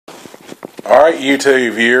Alright,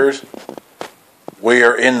 YouTube viewers, we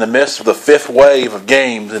are in the midst of the fifth wave of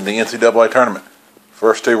games in the NCAA Tournament.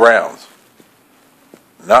 First two rounds.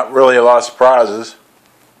 Not really a lot of surprises,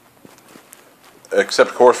 except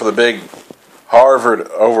of course for the big Harvard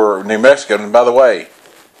over New Mexico. And by the way,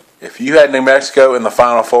 if you had New Mexico in the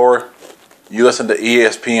Final Four, you listen to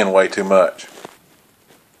ESPN way too much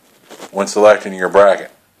when selecting your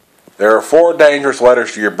bracket. There are four dangerous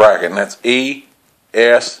letters to your bracket, and that's E,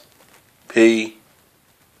 S, P,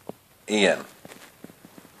 N.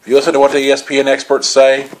 If you listen to what the ESPN experts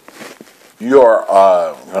say, you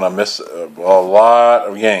are going to miss a lot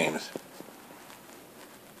of games.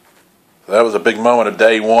 So that was a big moment of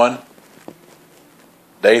day one.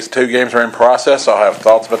 Days 2 games are in process, so I'll have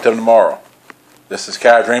thoughts about them tomorrow. This is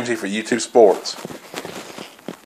Kai Dreamsy for YouTube Sports.